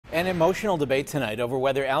An emotional debate tonight over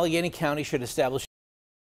whether Allegheny County should establish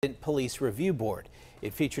a police review board.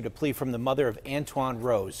 It featured a plea from the mother of Antoine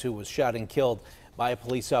Rose, who was shot and killed by a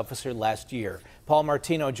police officer last year. Paul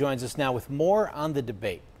Martino joins us now with more on the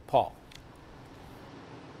debate. Paul.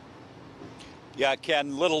 Yeah,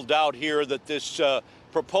 Ken, little doubt here that this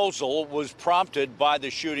proposal was prompted by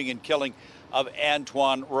the shooting and killing of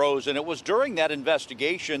Antoine Rose. And it was during that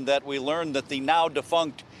investigation that we learned that the now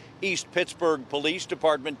defunct East Pittsburgh Police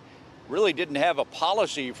Department really didn't have a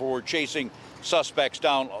policy for chasing suspects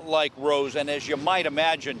down like Rose. And as you might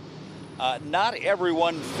imagine, not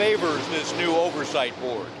everyone favors this new oversight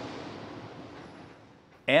board.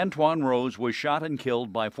 Antoine Rose was shot and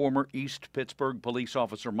killed by former East Pittsburgh police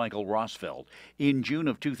officer Michael Rossfeld in June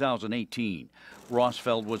of 2018.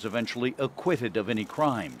 Rossfeld was eventually acquitted of any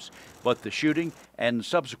crimes, but the shooting and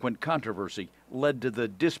subsequent controversy led to the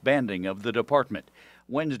disbanding of the department.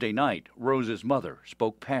 Wednesday night, Rose's mother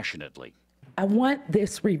spoke passionately. I want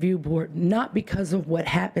this review board not because of what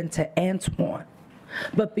happened to Antoine,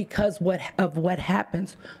 but because of what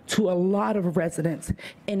happens to a lot of residents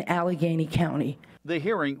in Allegheny County. The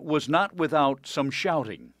hearing was not without some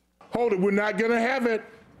shouting. Hold it, we're not gonna have it.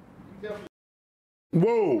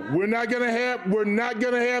 Whoa, we're not gonna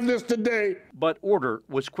have this today. But order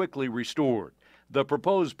was quickly restored. The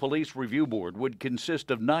proposed police review board would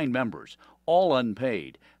consist of 9 members, all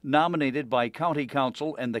unpaid, nominated by county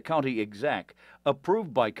council and the county exec,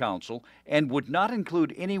 approved by council, and would not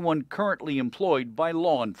include anyone currently employed by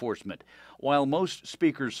law enforcement. While most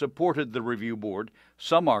speakers supported the review board,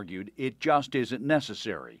 some argued it just isn't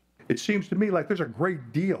necessary. It seems to me like there's a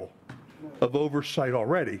great deal of oversight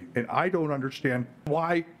already, and I don't understand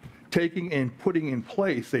why taking and putting in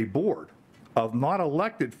place a board of not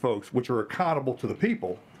elected folks, which are accountable to the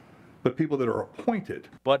people, but people that are appointed.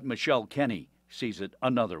 But Michelle Kenny sees it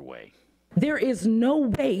another way. There is no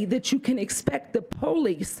way that you can expect the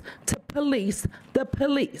police to police the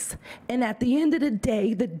police. And at the end of the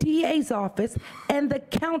day, the DA's office and the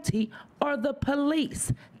county are the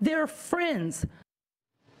police. They're friends.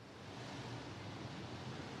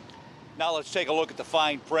 Now let's take a look at the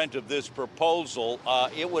fine print of this proposal.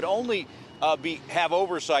 It would only have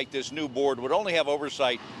oversight, this new board would only have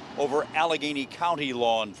oversight over Allegheny County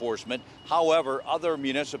law enforcement. However, other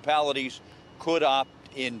municipalities could opt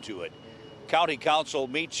into it. County Council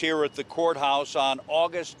meets here at the courthouse on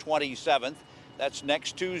August 27th. That's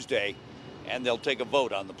next Tuesday, and they'll take a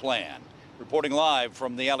vote on the plan. Reporting live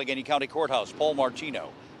from the Allegheny County Courthouse, Paul Martino,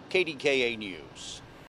 KDKA News.